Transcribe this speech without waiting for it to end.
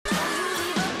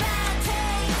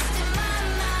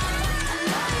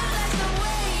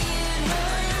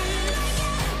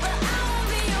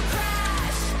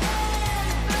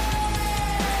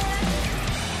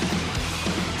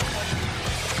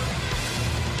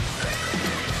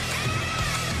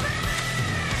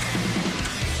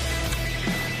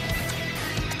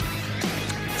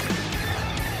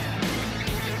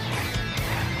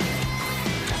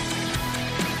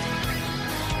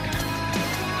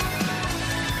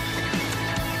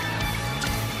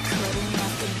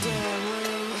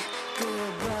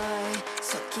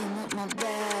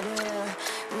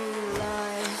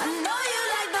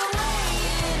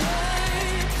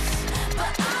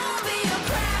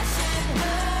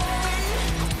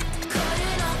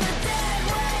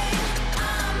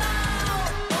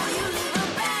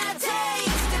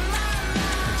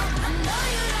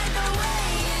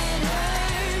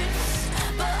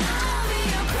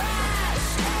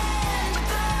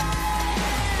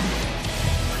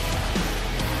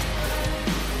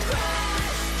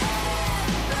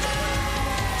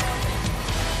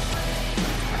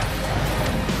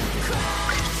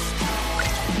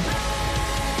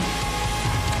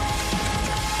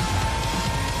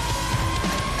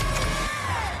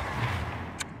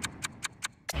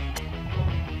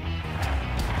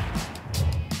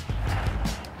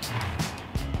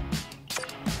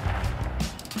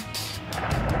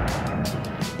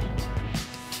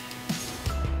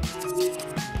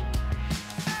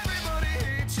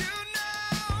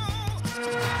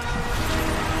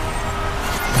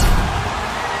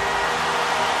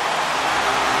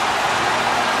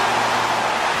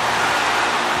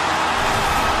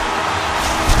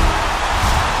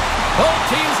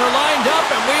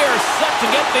and we are set to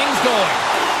get things going.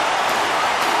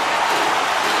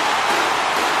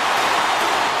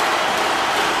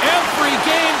 Every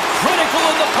game critical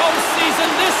in the postseason.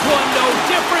 This one no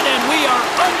different, and we are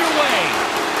underway.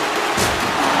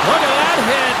 Look at that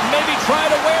hit. Maybe try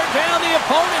to wear down the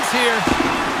opponents here.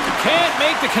 Can't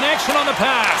make the connection on the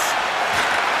pass.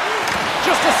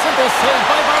 Just a simple save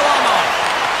by Varlamov.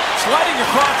 Sliding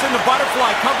across in the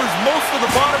butterfly covers most of the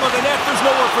bottom of the net. There's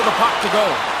nowhere for the puck to go.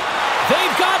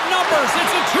 They've got numbers.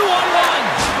 It's a 2-on-1.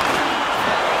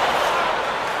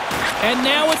 And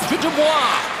now it's to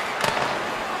Dubois.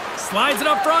 Slides it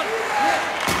up front.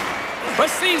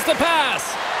 Receives the pass.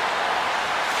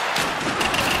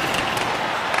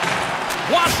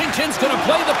 Washington's going to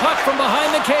play the puck from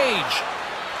behind the cage.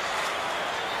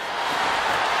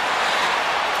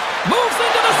 Moves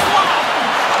into the slot.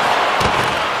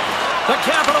 The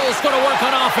Capitals going to work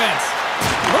on offense.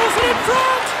 Moves it in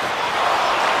front.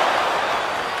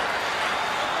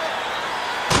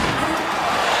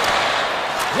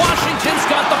 Washington's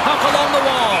got the puck along the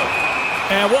wall.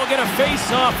 And we'll get a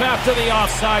face-off after the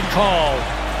offside call.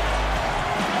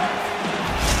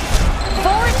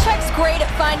 Voracek's great at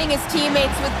finding his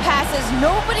teammates with passes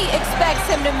nobody expects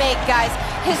him to make, guys.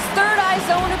 His third-eye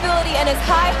zone ability and his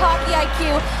high hockey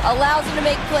IQ allows him to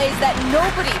make plays that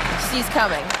nobody sees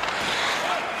coming.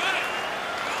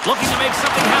 Looking to make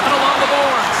something happen along the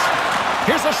boards.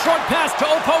 Here's a short pass to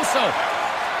Oposo.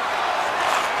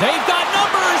 They've got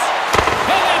numbers.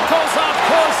 And that goes off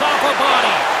course off a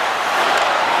body.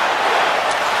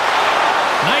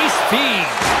 Nice feed.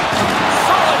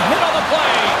 Solid hit on the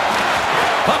play.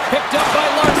 Puck picked up by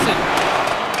Larson.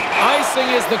 Icing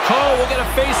is the call. We'll get a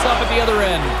face-off at the other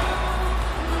end.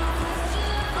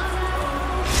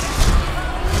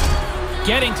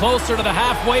 Getting closer to the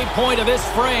halfway point of this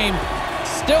frame.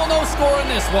 Still no score in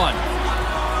this one.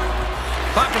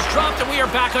 Puck is dropped and we are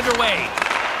back underway.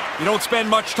 You don't spend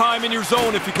much time in your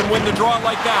zone if you can win the draw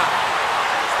like that.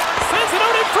 Sends it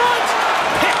out in front.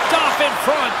 Picked off in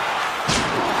front.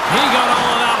 He got all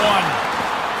of that one.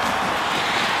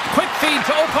 Quick feed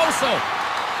to Oposo.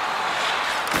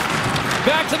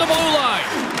 Back to the blue line.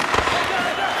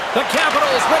 The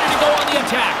Capitals ready to go on the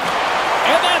attack.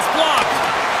 And that's blocked.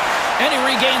 And he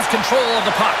regains control of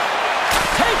the puck.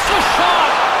 Takes a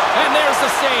shot. And there's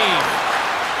the save.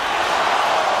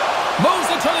 Moves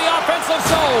into the offensive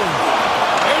zone.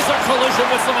 There's a collision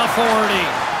with some authority.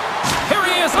 Here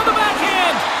he is on the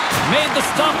backhand. Made the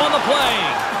stop on the play.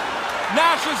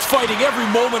 Nash is fighting every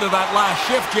moment of that last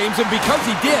shift, James, and because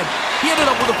he did, he ended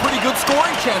up with a pretty good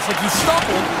scoring chance. Like, he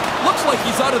stumbled, looks like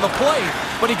he's out of the play,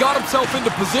 but he got himself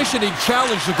into position and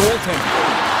challenged the goaltender.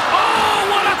 Oh,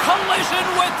 what a collision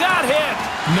with that hit!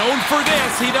 Known for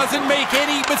this, he doesn't make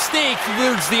any mistakes.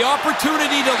 There's the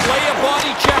opportunity to lay a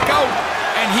body check out,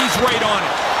 and he's right on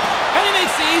it. And he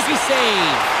makes the easy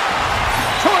save.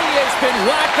 Poirier's been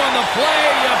whacked on the play.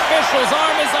 The official's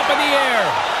arm is up in the air.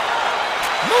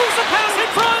 Moves the pass in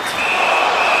front.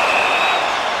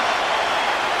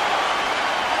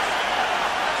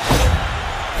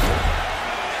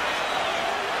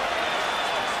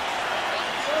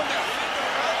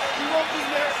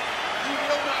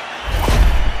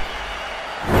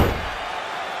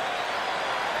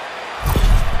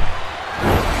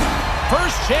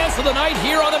 First chance of the night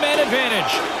here on the man advantage.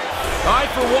 I,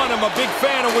 for one, am a big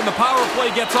fan of when the power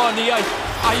play gets on the ice.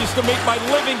 I used to make my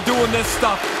living doing this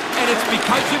stuff, and it's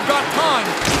because you've got time.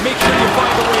 Make sure you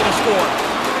find a way to score.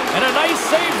 And a nice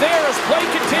save there as play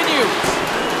continues.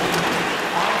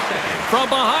 From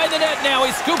behind the net now,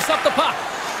 he scoops up the puck.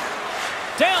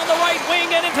 Down the right wing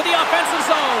and into the offensive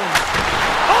zone.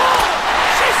 Oh,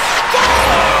 she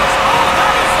scores! Oh,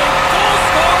 that is a goal.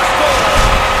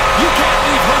 You can't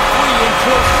leave her free in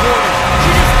close quarters.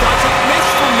 She just doesn't miss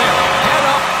from there. Head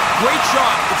up, great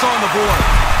shot. It's on the board.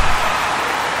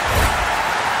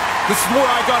 This is where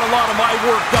I got a lot of my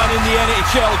work done in the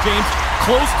NHL, James.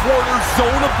 Close quarters,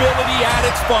 zone ability at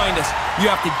its finest.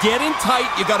 You have to get in tight,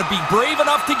 you got to be brave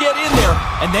enough to get in there,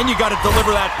 and then you got to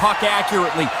deliver that puck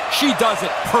accurately. She does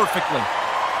it perfectly.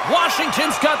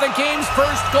 Washington's got the game's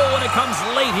first goal, and it comes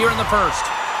late here in the first.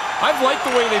 I've liked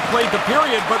the way they played the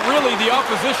period, but really the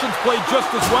opposition's played just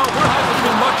as well. There hasn't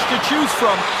been much to choose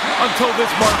from until this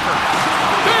marker.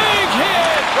 Big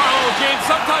hit! Wow, James,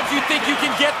 sometimes you think you can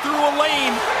get through a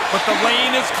lane, but the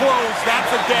lane is closed.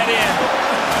 That's a dead end.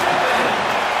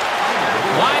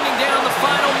 Winding down the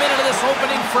final minute of this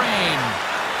opening frame.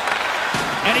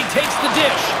 And he takes the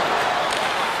dish.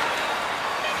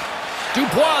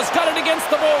 Dubois got it against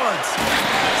the boards.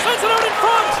 Sends it out in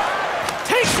front.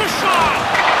 Takes a shot.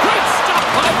 Great stop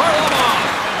by Varlamov.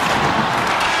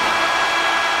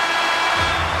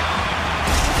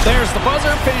 there's the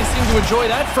buzzer. Fans seem to enjoy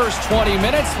that first 20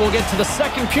 minutes. We'll get to the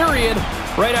second period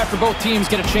right after both teams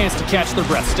get a chance to catch their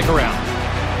breath. Stick around.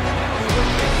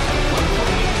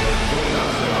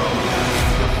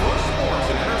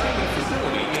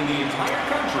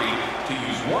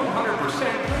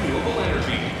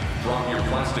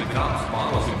 Plastic cups,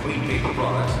 bottles, and clean paper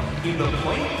products in the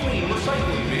Plain Clean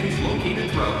recycling bins located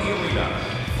throughout the arena.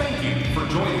 Thank you for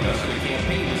joining us in the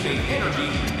campaign to save energy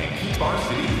and keep our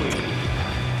city clean.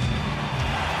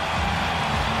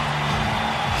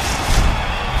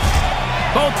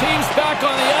 Both teams back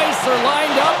on the ice are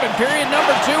lined up, and period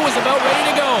number 2 is about ready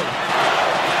to go.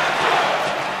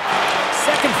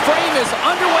 Second frame is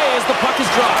underway as the puck is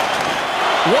dropped.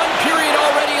 One period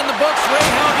already in the books. Ray,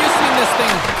 how have you seen this thing?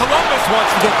 Columbus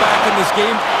wants to get back in this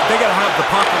game. They got to have the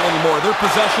puck a little more. Their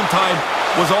possession time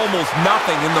was almost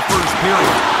nothing in the first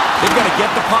period. They've got to get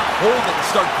the puck, hold it, and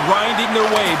start grinding their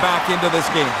way back into this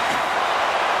game.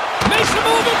 Makes a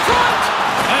move in front!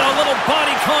 And a little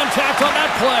body contact on that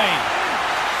play.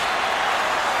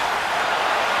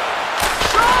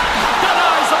 Shot!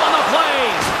 Denies him on the play.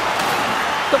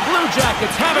 The Blue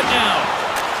Jackets have it now.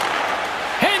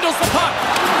 Handles the puck.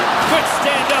 Good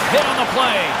stand-up hit on the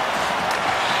play.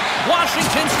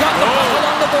 Washington's got the puck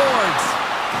along the boards.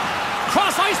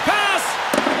 Cross-ice pass.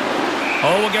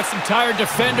 Oh, we'll get some tired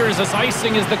defenders as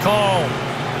icing is the call.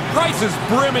 Price is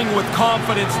brimming with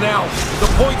confidence now.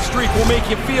 The point streak will make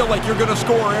you feel like you're going to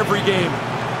score every game.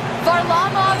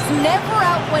 Varlamov's never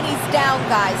out when he's down,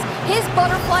 guys. His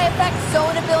butterfly effect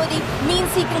zone ability means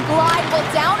he can glide while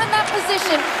down in that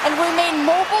position and remain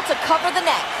mobile to cover the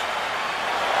net.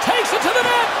 Takes it to the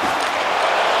net.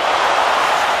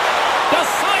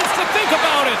 Decides to think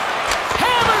about it.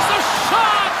 Hammers the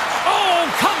shot. Oh,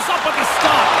 comes up with the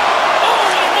stop. Oh,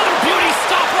 and another beauty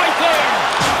stop right there.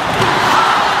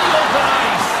 On the open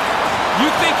ice. You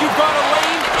think you've got a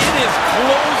lane? It is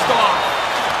closed off.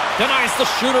 Denies the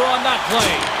shooter on that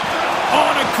play. Oh,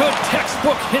 and a good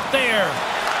textbook hit there.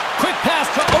 Quick pass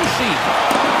to Oshie.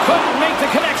 Couldn't make the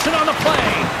connection on the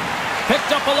play. Picked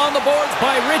up along the boards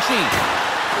by Ritchie.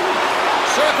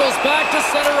 Circles back to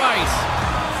center ice.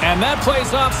 And that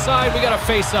play's offside. We got a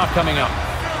face-off coming up.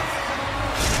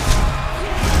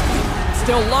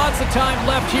 Still lots of time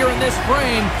left here in this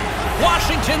frame.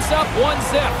 Washington's up 1-0.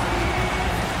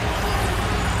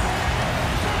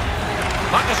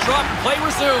 Puck is dropped and play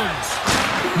resumes.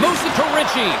 Moves it to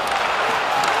Ritchie.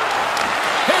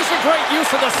 Here's a great use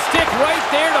of the stick right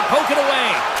there to poke it away.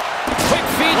 Quick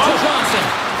feed to Johnson.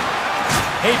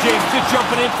 Hey, James, just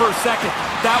jumping in for a second.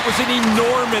 That was an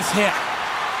enormous hit.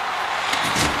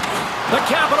 The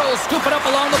Capitals scoop it up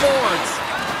along the boards.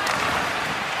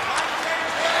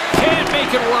 Can't make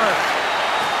it work.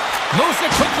 Moves it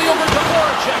quickly over to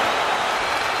Voracek.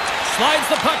 Slides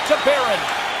the puck to Barron.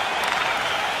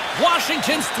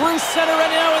 Washington's through center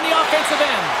and now in the offensive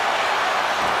end.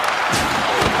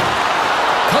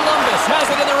 Columbus has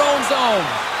it in their own zone.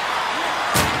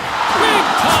 Big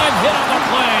time hit on the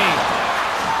play.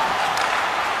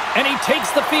 And he takes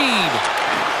the feed.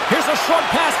 Here's a short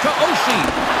pass to Oshie.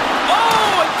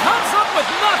 Oh, it comes up with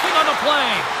nothing on the play.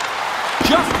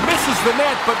 Just misses the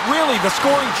net, but really the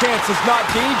scoring chance is not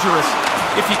dangerous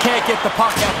if you can't get the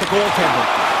puck at the goaltender.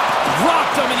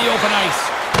 Rocked him in the open ice.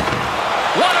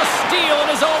 What a steal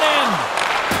in his own end.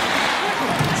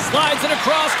 Slides it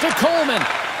across to Coleman.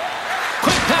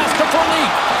 Quick pass to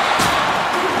Fournier.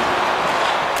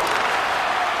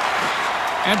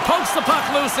 And pokes the puck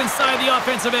loose inside the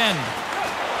offensive end.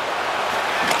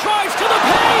 Drives to the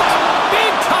paint.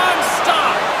 Big time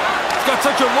stop. He's got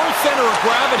such a low center of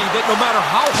gravity that no matter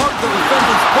how hard the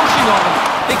defender's pushing on him,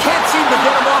 they can't seem to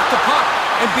get him off the puck.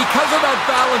 And because of that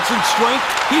balance and strength,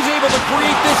 he's able to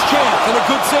create this chance and a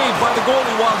good save by the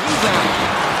goalie while he's at it.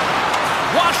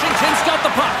 Washington's got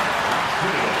the puck.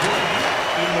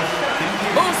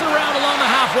 Moves it around along the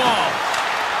half wall.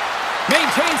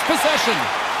 Maintains possession.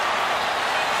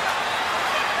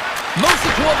 Moves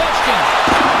it to Ovechkin.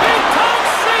 Big time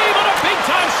save and a big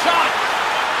time shot.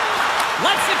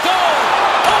 Lets it go.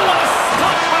 Oh, what a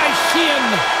stop by Sheehan.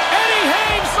 And he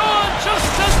hangs on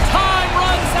just as time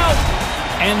runs out.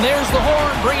 And there's the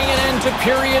horn bringing an end to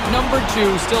period number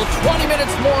 2. Still 20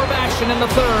 minutes more of action in the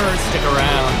third. Stick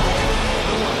around.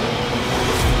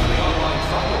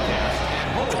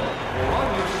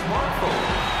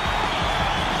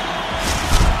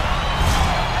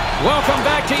 Welcome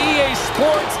back to EA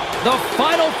Sports. The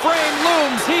final frame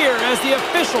looms here as the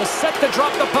officials set to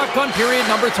drop the puck on period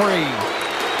number 3.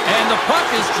 And the puck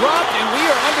is dropped, and we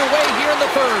are underway here in the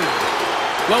third.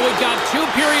 Well, we've got 2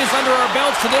 periods under our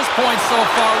belts to this point so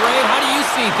far, Ray. How do you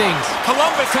see things?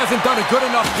 Columbus hasn't done a good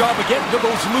enough job of getting to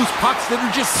those loose pucks that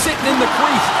are just sitting in the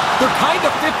crease. They're kind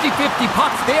of 50-50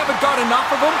 pucks. They haven't got enough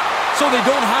of them, so they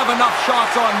don't have enough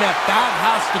shots on net. That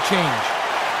has to change.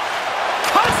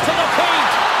 Cuts to the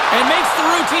paint and makes the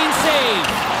routine save.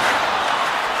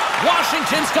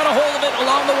 Washington's got a hold of it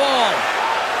along the wall.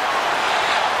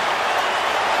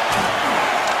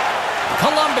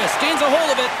 Columbus gains a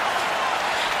hold of it.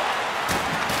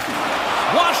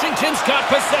 Washington's got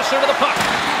possession of the puck.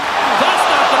 That's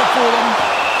not going to fool him.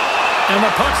 And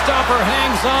the puck stopper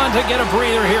hangs on to get a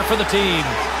breather here for the team.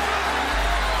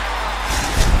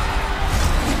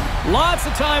 Lots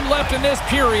of time left in this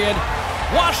period.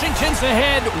 Washington's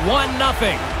ahead 1-0.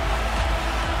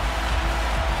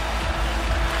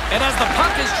 And as the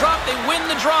puck is dropped, they win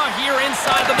the draw here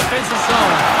inside the defensive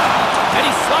zone. And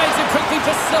he slides it quickly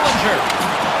to Sillinger.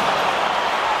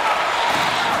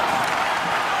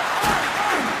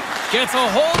 Gets a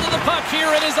hold of the puck here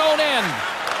at his own end.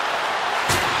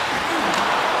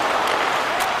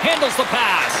 Handles the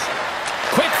pass.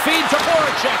 Quick feed to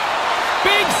Voracek.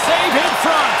 Big save in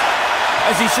front.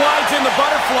 As he slides in the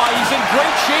butterfly, he's in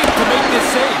great shape to make this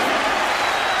save.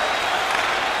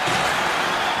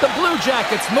 The Blue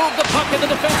Jackets move the puck in the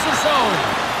defensive zone.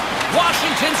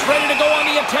 Washington's ready to go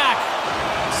on the attack.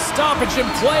 Stoppage in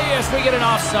play as we get an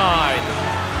offside.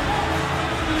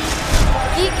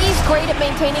 Geeky's great at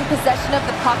maintaining possession of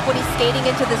the puck when he's skating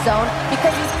into the zone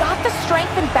because he's got the strength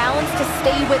and balance to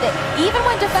stay with it, even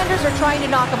when defenders are trying to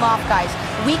knock him off, guys.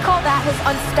 We call that his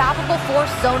unstoppable force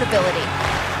zone ability.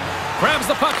 Grabs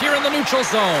the puck here in the neutral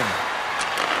zone.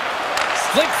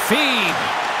 Slick feed.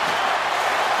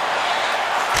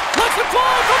 Lets it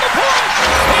fly from the point.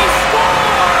 He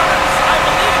scores! I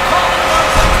believe Colin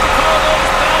Burns likes to call those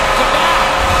back-to-back.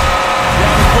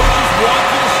 Yeah, the coaches want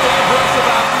you to stay aggressive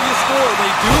after you score.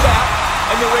 They do that,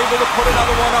 and they're able to put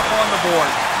another one up on the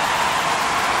board.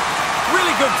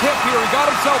 Really good tip here. He got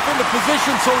himself into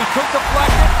position so he could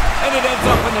deflect it, and it ends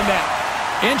up in the net.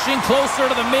 Inching closer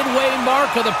to the midway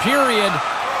mark of the period.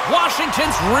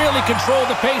 Washington's really controlled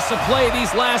the pace of play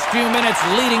these last few minutes,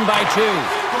 leading by 2.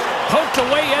 Poked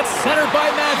away at center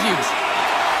by Matthews.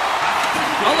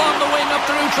 Along the wing up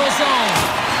the neutral zone.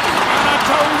 And a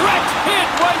direct hit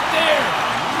right there.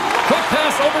 Quick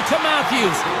pass over to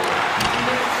Matthews.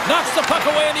 Knocks the puck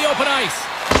away in the open ice.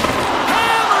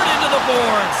 Hammered into the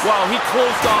boards. Wow, he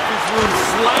closed off his room,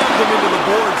 slammed him into the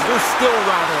boards. They're still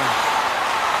rattling.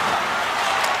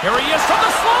 Here he is from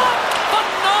the slot.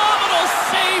 Phenomenal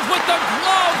save with the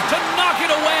glove to knock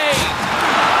it away.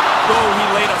 Oh, he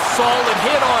laid a solid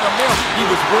hit on him there. He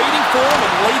was waiting for him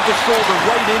and laid the shoulder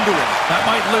right into him. That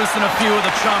might loosen a few of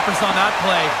the choppers on that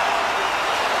play.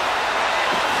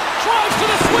 Drives to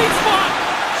the sweet spot.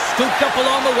 Scooped up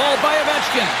along the wall by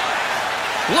Ovechkin.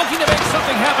 Looking to make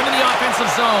something happen in the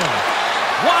offensive zone.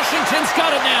 Washington's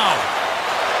got it now.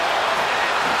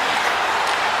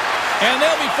 And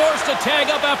they'll be forced to tag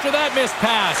up after that missed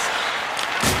pass.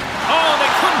 Oh,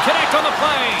 they couldn't connect on the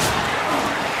play.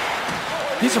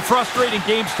 These are frustrating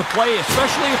games to play,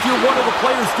 especially if you're one of the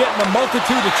players getting a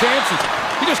multitude of chances.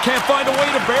 You just can't find a way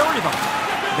to bury them.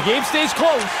 The game stays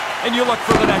close, and you look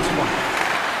for the next one.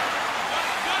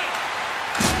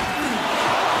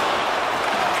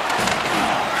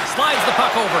 Slides the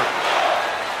puck over.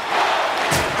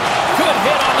 Good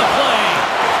hit on the play.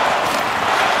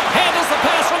 Handles the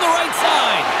pass from the right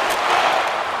side.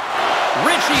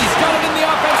 Ritchie's got it in the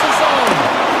offensive zone.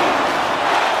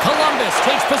 Columbus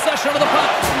takes possession of the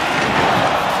puck.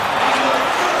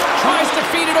 Tries to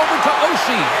feed it over to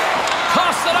Oshie.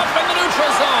 Coughs it up in the neutral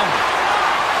zone.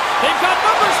 They've got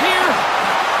numbers here.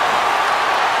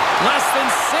 Less than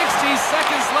 60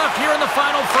 seconds left here in the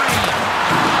final frame.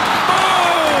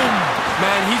 Boom!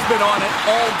 Man, he's been on it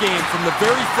all game from the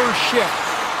very first shift.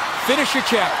 Finish a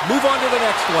check, move on to the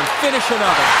next one, finish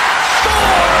another.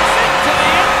 Scores into the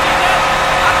empty net.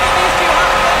 How many of these do you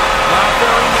have? Not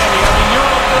very many. I mean, you're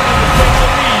up there to take the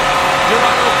lead. You're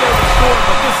not out there to score,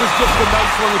 but this is just a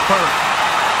nice little return.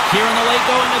 Here in the late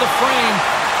going of the frame,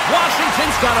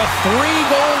 Washington's got a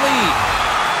 3-goal lead.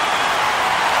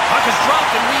 Puck is dropped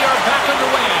and we are back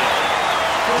underway.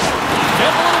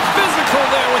 Getting a little physical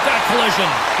there with that collision.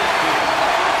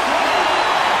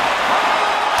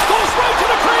 Goes right to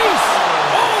the crease.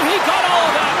 Oh, he got all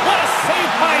of that. What a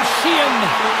save by Sheehan.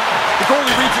 The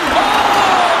goalie reaches.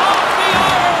 Oh, off the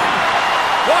iron.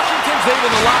 Washington's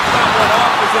able to lock that one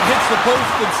off as it hits the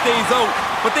post and stays out.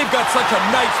 But they've got such a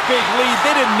nice big lead,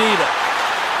 they didn't need it.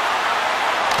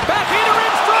 Backhander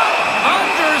in front.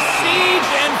 Under siege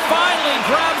and finally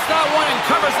grabs that one and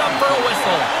covers up for a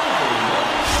whistle.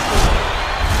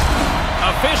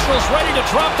 Officials ready to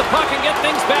drop the puck and get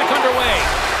things back underway.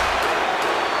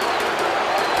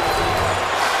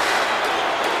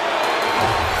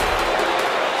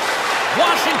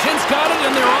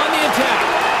 the attack.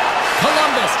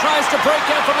 Columbus tries to break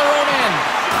out from their own end.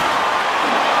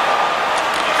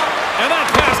 And that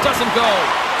pass doesn't go.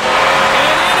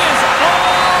 And it is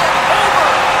all over.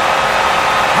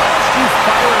 How much do you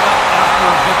fire it up after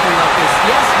a victory like this?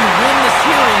 Yes, you win the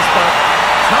series, but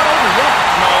it's not over yet.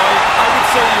 No, I would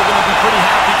say you're going to be pretty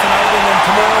happy tonight, and then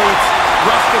tomorrow it's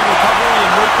rest and recovery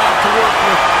and right back to work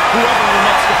with whoever your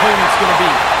next opponent's going to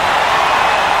be.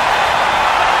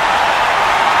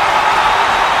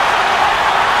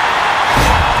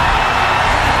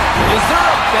 Is there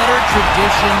a better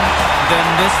tradition than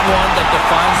this one that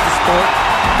defines the sport?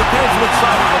 Depends which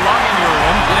side of the line you're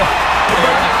in.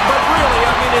 But really,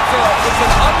 I mean, it's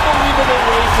an unbelievable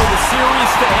way for the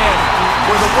series to end,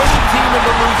 where the winning team and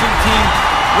the losing team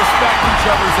respect each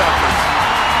other's efforts.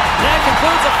 That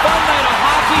concludes a fun night of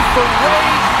hockey for Ray,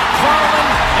 Carlin,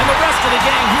 and the rest of the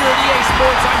gang here at EA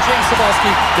Sports. I'm James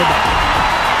Cybulski. Good night.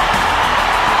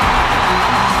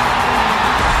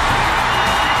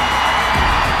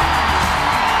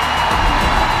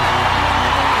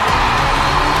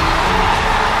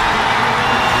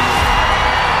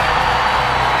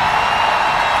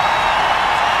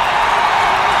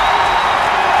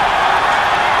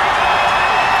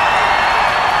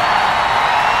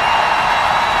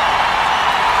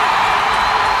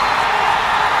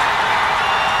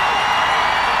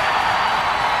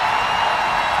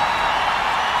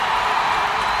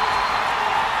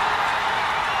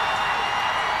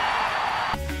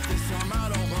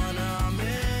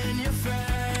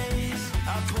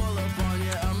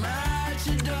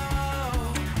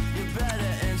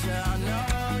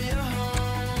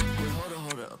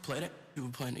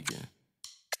 Playing again.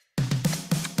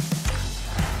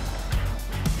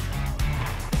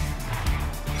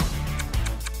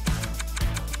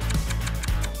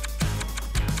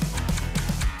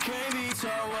 Can't be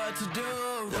told what to do,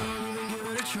 don't even give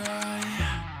it a try.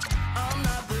 I'm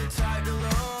not the type to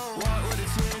walk with a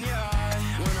tear in your eye.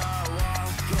 When I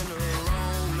walk in the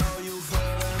room, know you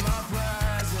feeling my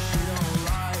presence. She don't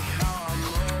like how I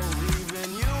move,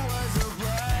 leaving you was a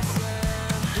blessing.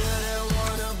 Didn't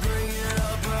wanna bring it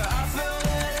up, but I feel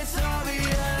that it's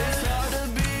obvious. It's hard to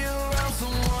be around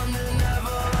someone that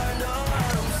never learned to let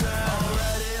themselves.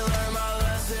 Already learned my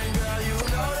lesson, girl, you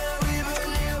know that we've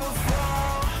been here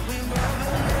before. We've both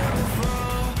been here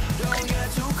before, don't get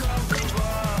too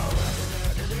comfortable.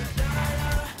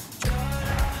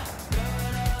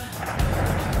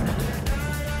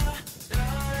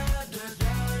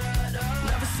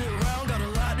 Never sit around, got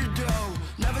a lot to do.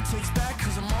 Never takes back,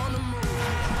 cause I'm on the move.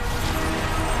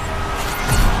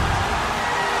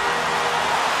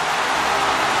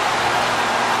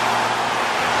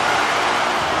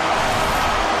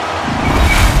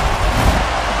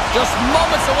 Just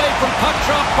moments away from puck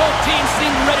drop, both teams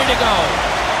seem ready to go.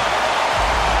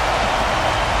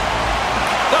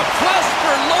 The quest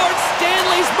for Lord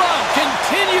Stanley's mug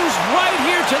continues right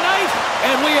here tonight,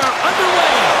 and we are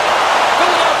underway.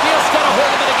 Philadelphia's got a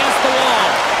hold of it against the wall.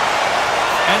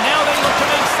 And now they look to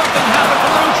make something happen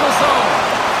from the neutral zone.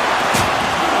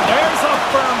 There's a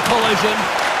firm collision.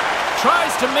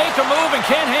 Tries to make a move and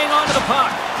can't hang on to the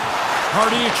puck.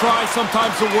 Harder you try,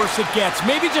 sometimes the worse it gets.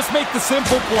 Maybe just make the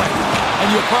simple play, and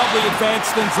you'll probably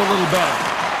advance things a little better.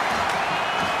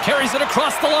 Carries it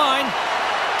across the line.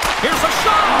 Here's a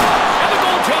shot! And the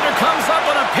goaltender comes up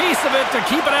with a piece of it to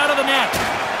keep it out of the net.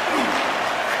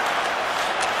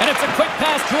 And it's a quick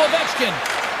pass to Ovechkin.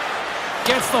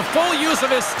 Gets the full use of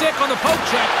his stick on the poke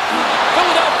check.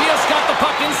 Philadelphia's got the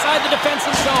puck inside the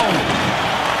defensive zone.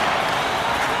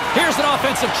 Here's an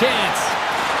offensive chance.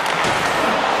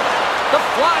 The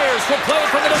Flyers will play it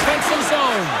from the defensive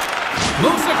zone.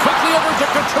 Moves it quickly over to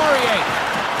Couturier.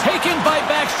 Taken by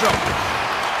Backstrom.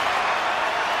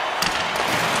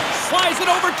 Slides it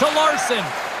over to Larson.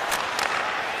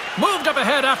 Moved up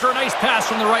ahead after a nice pass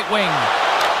from the right wing.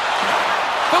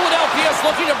 Philadelphia's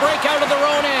looking to break out of their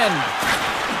own end.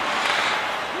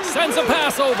 Sends a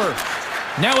pass over.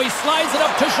 Now he slides it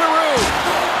up to Giroux.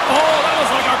 Oh, that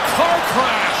was like a car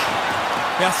crash.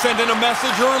 Yeah, sending a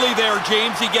message early there,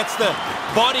 James. He gets the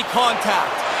body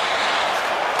contact.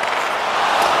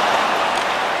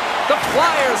 The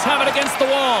Flyers have it against the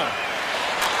wall.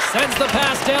 Sends the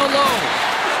pass down low.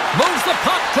 Moves the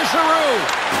puck to Giroux.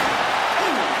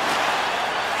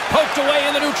 Poked away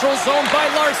in the neutral zone by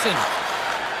Larson.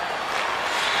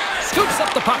 Scoops up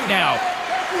the puck now.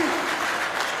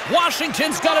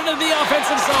 Washington's got it into the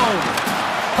offensive zone.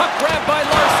 Puck grabbed by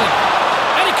Larson.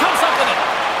 And he comes up with it.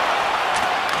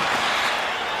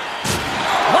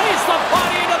 Lays the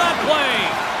body into that play.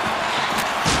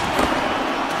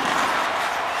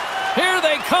 Here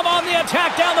they come on the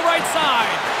attack down the right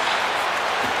side.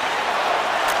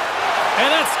 And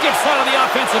that skips out of the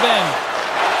offensive end.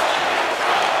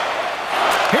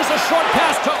 Here's a short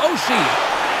pass to Oshie.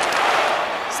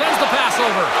 Sends the pass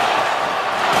over.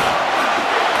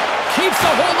 Keeps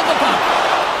a hold of the puck.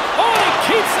 Oh, he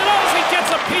keeps it as he gets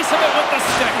a piece of it with the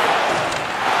stick.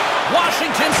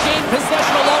 Washington's gained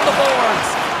possession along the boards.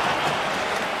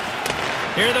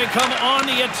 Here they come on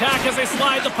the attack as they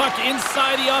slide the puck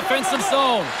inside the offensive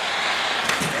zone.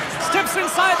 Steps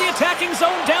inside the attacking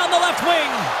zone down the left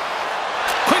wing.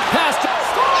 Quick pass to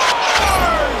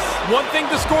scores! One thing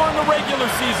to score in the regular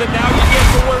season, now you get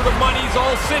to where the money's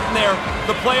all sitting there.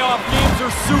 The playoff games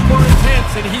are super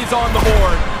intense, and he's on the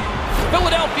board.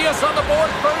 Philadelphia's on the board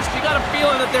first. You got a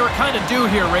feeling that they were kind of due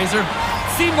here, Razor.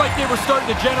 Seemed like they were starting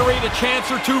to generate a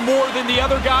chance or two more than the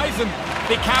other guys, and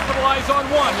they capitalize on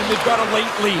one, and they've got a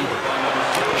late lead.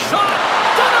 Shot!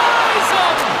 Denies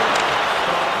him!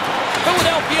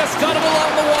 Philadelphia's got him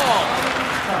along the wall.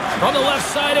 From the left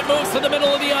side, it moves to the middle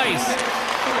of the ice.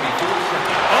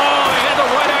 Oh, he had the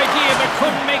right idea, but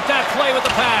couldn't make that play with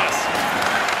the pass.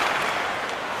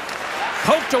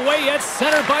 Poked away at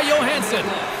center by Johansson.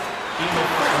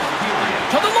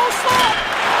 To the low slot.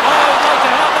 Oh, I'd like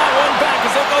to have that one back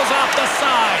as it goes off the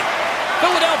side.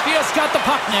 Philadelphia's got the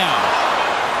puck now.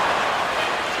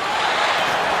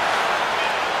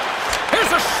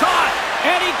 Here's a shot,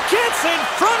 and he gets in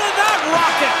front of that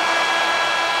rocket.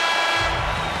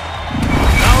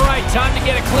 All right, time to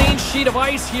get a clean sheet of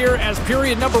ice here as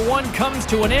period number 1 comes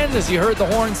to an end. As you heard the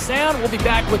horn sound, we'll be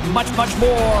back with much, much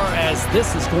more as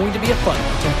this is going to be a fun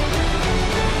one.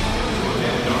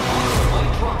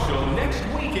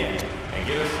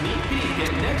 Get a sneak peek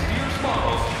at next year's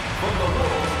models from the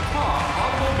world's top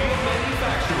automobile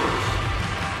manufacturers.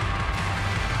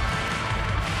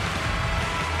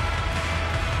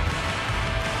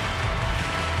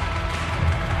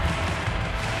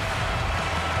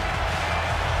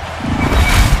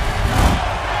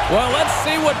 Well, let's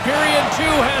see what period 2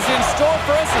 has in store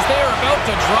for us as they are about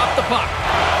to drop the puck.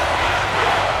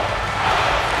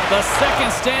 The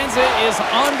second stanza is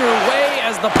underway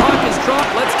as the puck is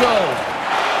dropped. Let's go.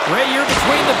 Ray, you're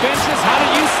between the benches. How do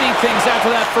you see things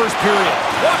after that first period?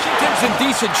 Washington's in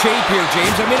decent shape here,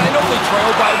 James. I mean, I know they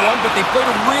trailed by 1, but they played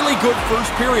a really good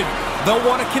first period. They'll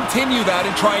want to continue that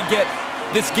and try and get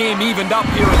this game evened up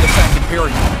here in the second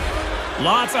period.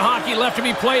 Lots of hockey left to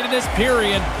be played in this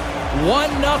period.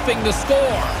 1-0 to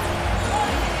score.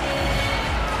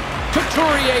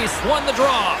 Couturier won the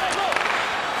draw.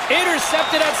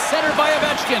 Intercepted at center by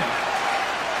Ovechkin.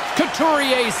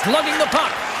 Couturier slugging the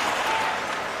puck.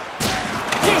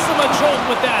 Gives them a jolt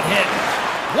with that hit.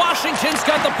 Washington's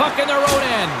got the puck in their own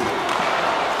end.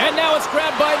 And now it's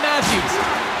grabbed by Matthews.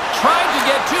 Trying to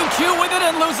get too cute with it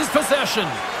and loses possession.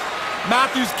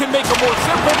 Matthews can make a more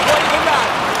simple play than that.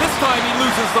 This time he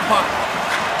loses the puck.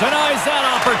 Denies that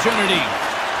opportunity.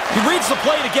 He reads the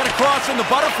play to get across in the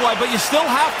butterfly, but you still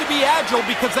have to be agile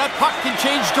because that puck can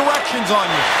change directions on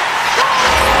you.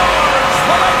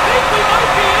 Well, I think we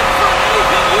might be in for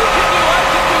anything you can do. I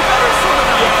can do better sort of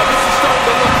night. Yeah, this is starting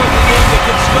to look like a game that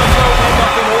can stretch out and end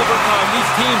up in overtime.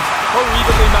 These teams are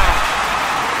evenly matched.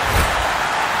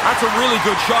 That's a really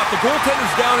good shot. The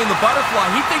goaltender's down in the butterfly.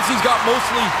 He thinks he's got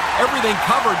mostly everything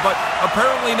covered, but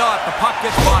apparently not. The puck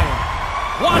gets by him.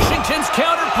 Washington's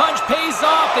counter-punch pays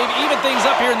off. They've evened things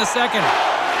up here in the second.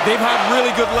 They've had really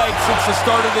good legs since the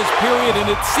start of this period, and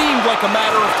it seemed like a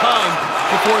matter of time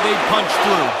before they punched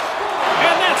through.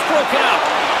 And that's broken up.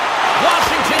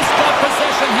 Washington's got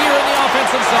possession here in the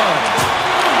offensive zone.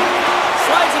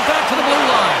 Slides it back to the blue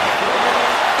line.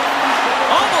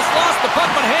 Almost lost the puck,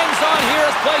 but hangs on here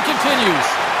as play continues.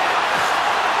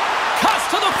 Cuts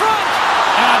to the front.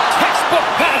 And a textbook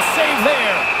bad save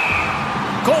there.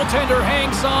 Goaltender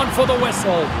hangs on for the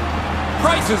whistle.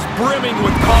 Price is brimming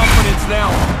with confidence now.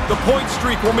 The point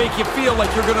streak will make you feel like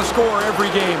you're going to score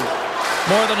every game.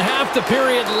 More than half the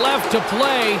period left to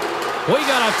play. We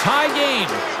got a tie game.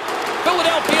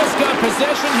 Philadelphia's got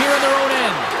possession here in their own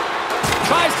end.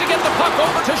 Tries to get the puck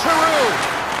over to Giroux.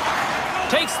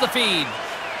 Takes the feed.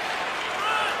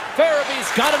 Farabee's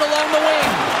got it along the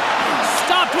wing.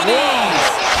 Stopped with ease.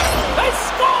 They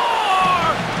score!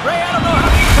 Ray, I don't know how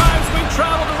many times we've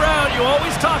traveled around. You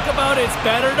always talk about it's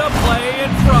better to play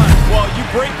in front. Well, you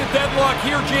break the deadlock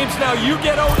here, James. Now you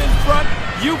get out in front.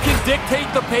 You can dictate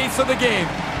the pace of the game.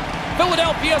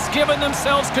 Philadelphia's given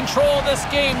themselves control of this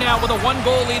game now with a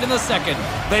 1-goal lead in the second.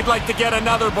 They'd like to get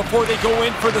another before they go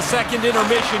in for the second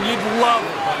intermission. You'd love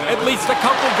at least a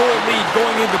couple-goal lead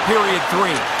going into period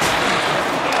 3.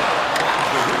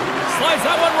 Slides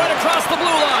that one right across the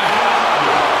blue line.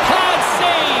 Pad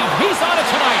save. He's on it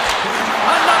tonight.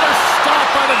 Another stop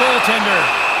by the goaltender.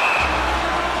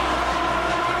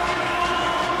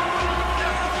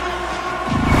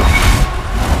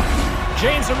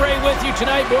 James and Ray with you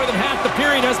tonight. More than half the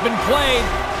period has been played.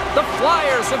 The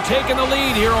Flyers have taken the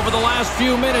lead here over the last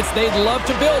few minutes. They'd love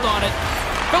to build on it.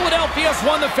 Philadelphia's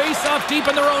won the faceoff deep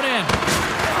in their own end.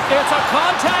 It's a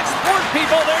contact sport,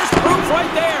 people. There's proof right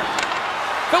there.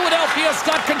 Philadelphia's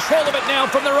got control of it now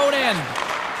from their own end.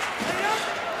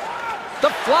 The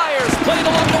Flyers played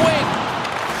along the wing.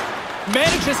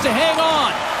 Manages to hang on.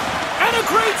 And a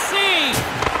great save.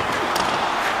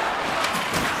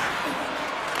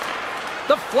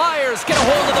 The Flyers get a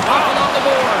hold of the puck along the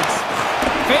boards.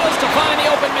 Fails to find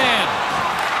the open man.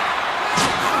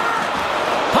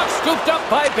 Puck scooped up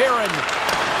by Barron.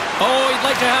 Oh, he'd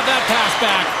like to have that pass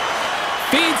back.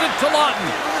 Feeds it to Lawton.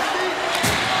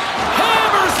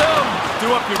 Hammers him!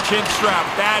 Do up your chin strap.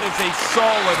 That is a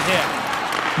solid hit.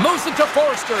 Moves it to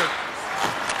Forster.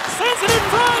 Sends it in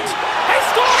front. He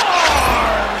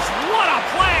scores! What a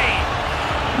play!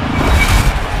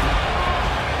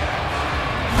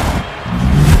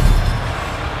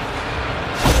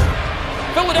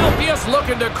 Philadelphia's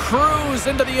looking to cruise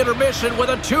into the intermission with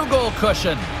a 2-goal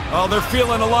cushion. Well, they're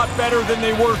feeling a lot better than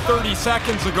they were 30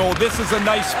 seconds ago. This is a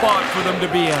nice spot for them to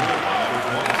be in.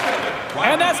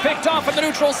 And that's picked off in the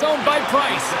neutral zone by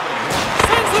Price.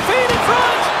 Sends the feed in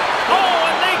front. Oh,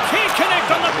 and they can't connect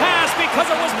on the pass because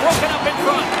it was broken up in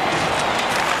front.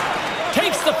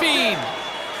 Takes the feed.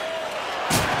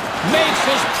 Makes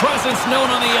his presence known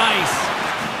on the ice.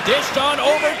 Dished on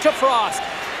over to Frost.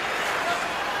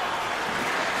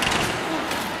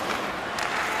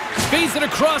 Feeds it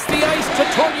across the ice to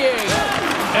Tournier.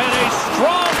 And a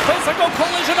strong physical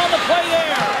collision on the play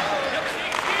there.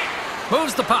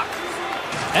 Moves the puck.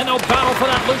 And they'll battle for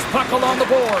that loose puck along the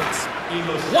boards.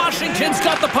 Washington's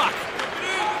got the puck.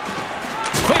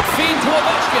 Quick feed to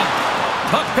Ovechkin.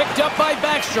 Puck picked up by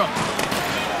Backstrom.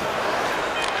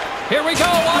 Here we go,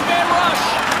 one-man rush.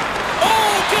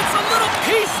 Oh, gets a little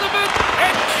piece of it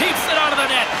and keeps it out of the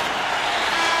net.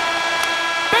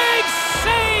 Big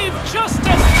save just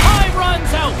as time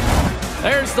runs out.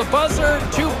 There's the buzzer.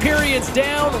 2 periods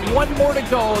down, 1 more to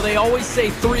go. They always say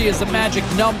 3 is a magic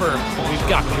number. We've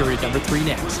got period number 3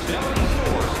 next.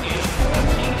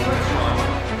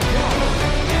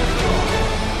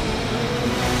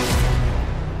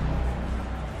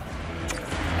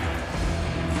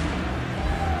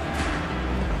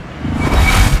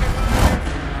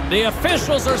 The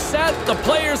officials are set. The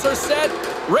players are set.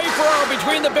 Ray Ferraro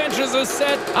between the benches is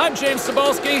set. I'm James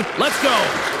Cybulski. Let's go.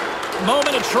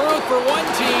 Moment of truth for one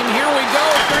team. Here we go.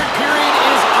 3rd period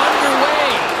is underway.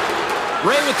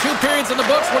 Ray, with 2 periods in the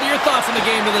books, what are your thoughts on the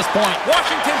game to this point?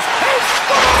 Washington's pace.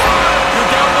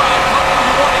 You're down by a couple.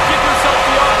 You want to give yourself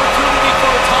the opportunity for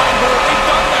a time goal. They've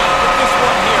done that with this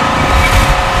one here.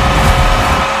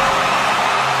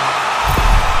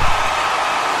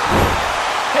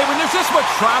 Hey, when there's this much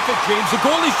traffic, James, the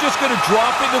goalie's just going to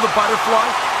drop into the butterfly,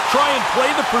 try and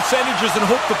play the percentages and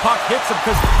hope the puck hits him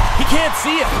because he can't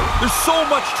see it. There's so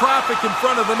much traffic in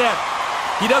front of the net.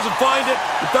 He doesn't find it,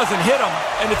 it doesn't hit him,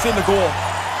 and it's in the goal.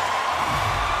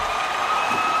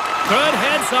 Good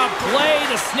heads-up play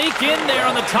to sneak in there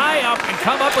on the tie-up and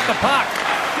come up with the puck.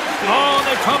 Oh,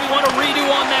 they probably want a redo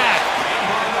on that.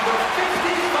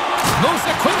 Moves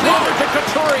it quickly over to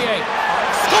Couturier.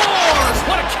 Scores!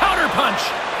 What a counter-punch!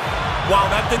 Wow,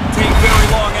 that didn't take very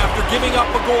long. After giving up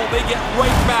a goal, they get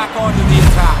right back onto the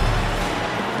attack.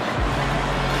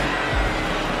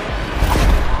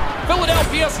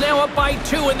 Philadelphia's now up by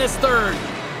 2 in this 3rd.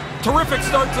 Terrific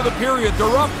start to the period.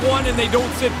 They're up 1 and they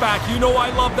don't sit back. You know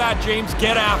I love that, James.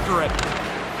 Get after it.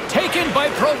 Taken by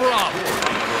Provorov.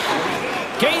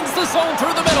 Gains the zone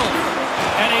through the middle.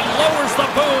 And he lowers the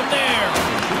boom there.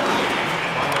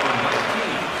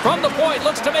 From the point,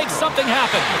 looks to make something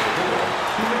happen.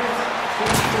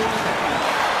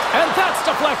 And that's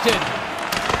deflected.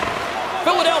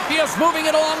 Philadelphia's moving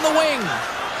it along the wing.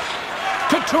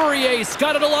 Couturier's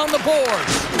got it along the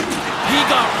boards. He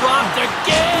got robbed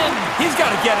again. He's got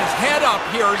to get his head up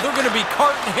here. They're going to be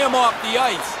carting him off the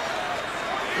ice.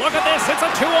 Look at this. It's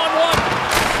a 2-on-1.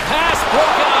 Pass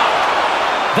broken up.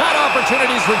 That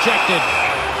opportunity's rejected.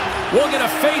 We'll get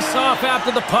a face-off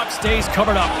after the puck stays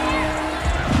covered up.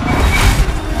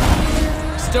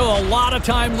 Still a lot of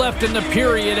time left in the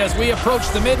period as we approach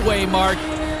the midway mark.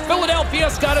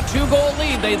 Philadelphia's got a 2-goal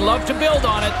lead. They'd love to build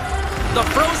on it. The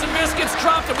frozen biscuits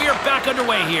dropped and we are back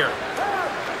underway here.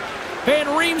 Van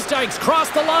Riemsdyk's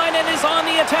crossed the line and is on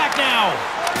the attack now.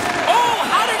 Oh,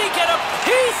 how did he get a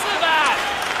piece of that?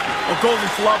 Well,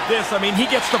 goalies love this. I mean, he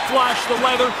gets to flash the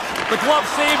leather, the glove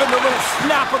save, and the little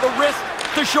snap of the wrist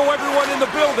to show everyone in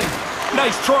the building.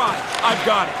 Nice try. I've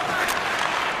got it.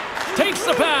 Takes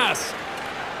the pass.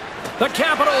 The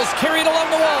Capitals carried along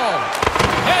the wall.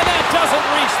 And that doesn't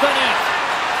reach the net.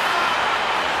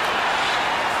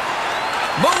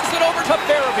 Moves it over to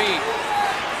Farabee.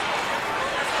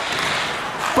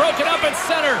 Broken up at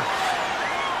center.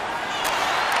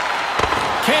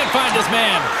 Can't find his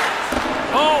man.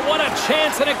 Oh, what a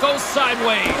chance, and it goes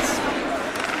sideways.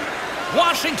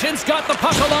 Washington's got the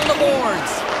puck along the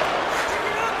boards.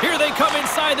 Here they come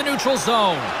inside the neutral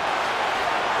zone.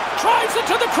 Drives it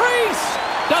to the crease.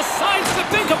 Decides to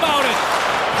think about it.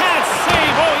 Pad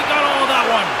save. Oh, he got all of that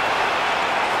one.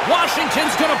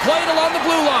 Washington's going to play it along the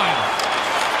blue line.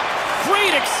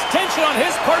 Great extension on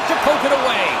his part to poke it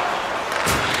away.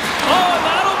 Oh,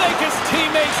 that'll make his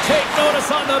teammates take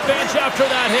notice on the bench after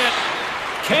that hit.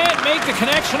 Can't make the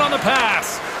connection on the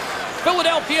pass.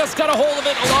 Philadelphia's got a hold of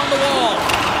it along the wall.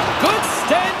 Good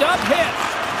stand-up hit.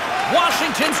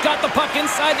 Washington's got the puck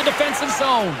inside the defensive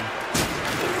zone.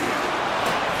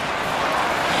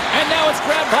 And now it's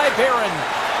grabbed by Barron.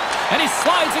 And he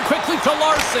slides it quickly to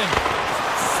Larson.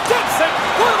 Steps it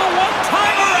for the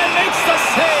one-timer and makes the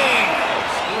save.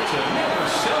 It's another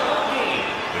sellout game.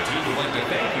 The team would like to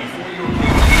thank you for your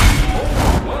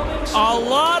overwhelming A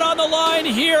lot on the line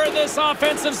here in this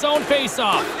offensive zone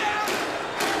faceoff.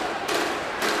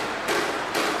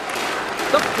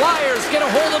 The Flyers get a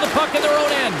hold of the puck in their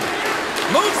own end.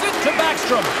 Moves it to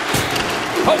Backstrom.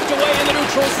 Poked away in the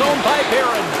neutral zone by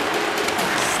Barron.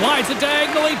 Slides it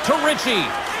diagonally to Ritchie.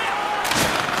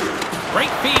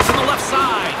 Great feeds on the left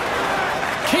side.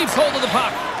 Keeps hold of the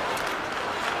puck.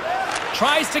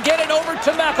 Tries to get it over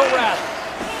to McElrath.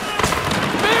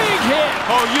 Big hit.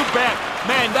 Oh, you bet.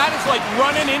 Man, that is like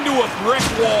running into a brick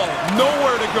wall.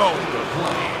 Nowhere to go.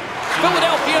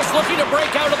 Philadelphia's looking to break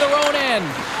out of their own end.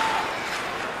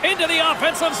 Into the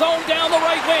offensive zone down the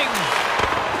right wing.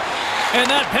 And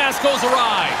that pass goes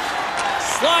awry.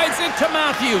 Slides it to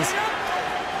Matthews.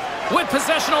 With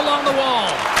possession along the wall.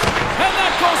 And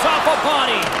that goes off a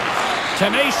body.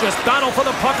 Tenacious battle for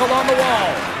the puck along the wall.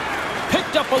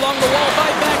 Picked up along the wall by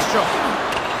Backstrom.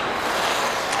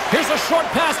 Here's a short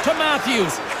pass to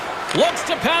Matthews. Looks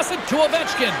to pass it to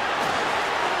Ovechkin.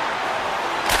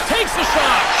 Takes a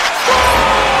shot.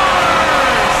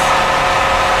 Scores!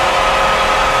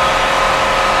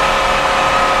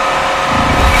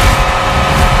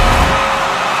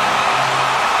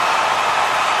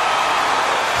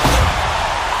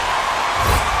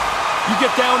 You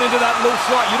get down into that low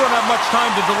slot, you don't have much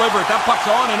time to deliver it. That puck's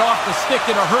on and off the stick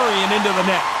in a hurry and into the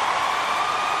net.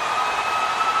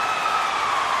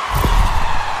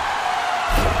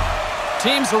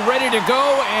 Teams are ready to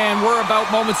go, and we're about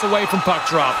moments away from puck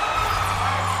drop.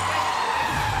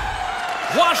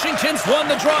 Washington's won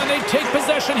the draw, and they take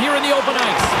possession here in the open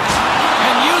ice.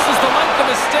 And uses the length of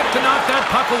his stick to knock that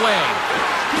puck away.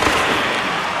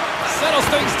 Settles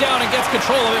things down and gets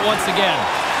control of it once again.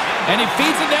 And he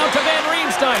feeds it down to Van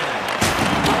Riemsdyk.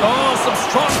 Oh, some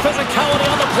strong physicality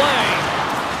on the play.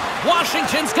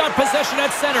 Washington's got possession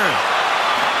at center.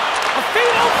 A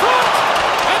feed out front.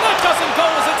 And that doesn't go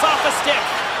as it's off the stick.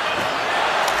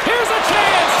 Here's a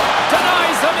chance.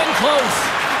 Denies them in close.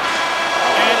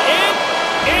 And it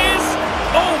is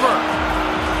over.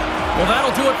 Well,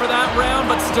 that'll do it for that round,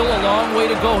 but still a long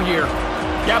way to go here.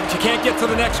 Yeah, but you can't get to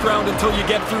the next round until you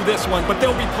get through this one. But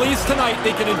they'll be pleased tonight.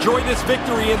 They can enjoy this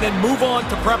victory and then move on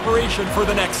to preparation for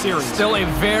the next series. Still a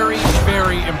very,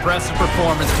 very impressive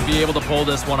performance to be able to pull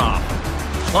this one off.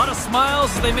 A lot of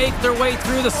smiles as they make their way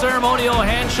through the ceremonial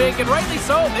handshake, and rightly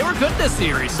so. They were good this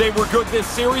series. They were good this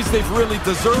series. They've really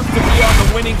deserved to be on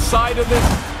the winning side of this.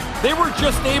 They were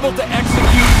just able to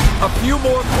execute a few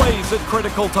more plays at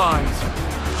critical times.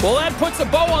 Well, that puts a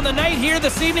bow on the night here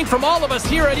this evening from all of us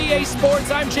here at EA Sports.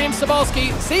 I'm James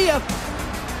Cybulski. See ya.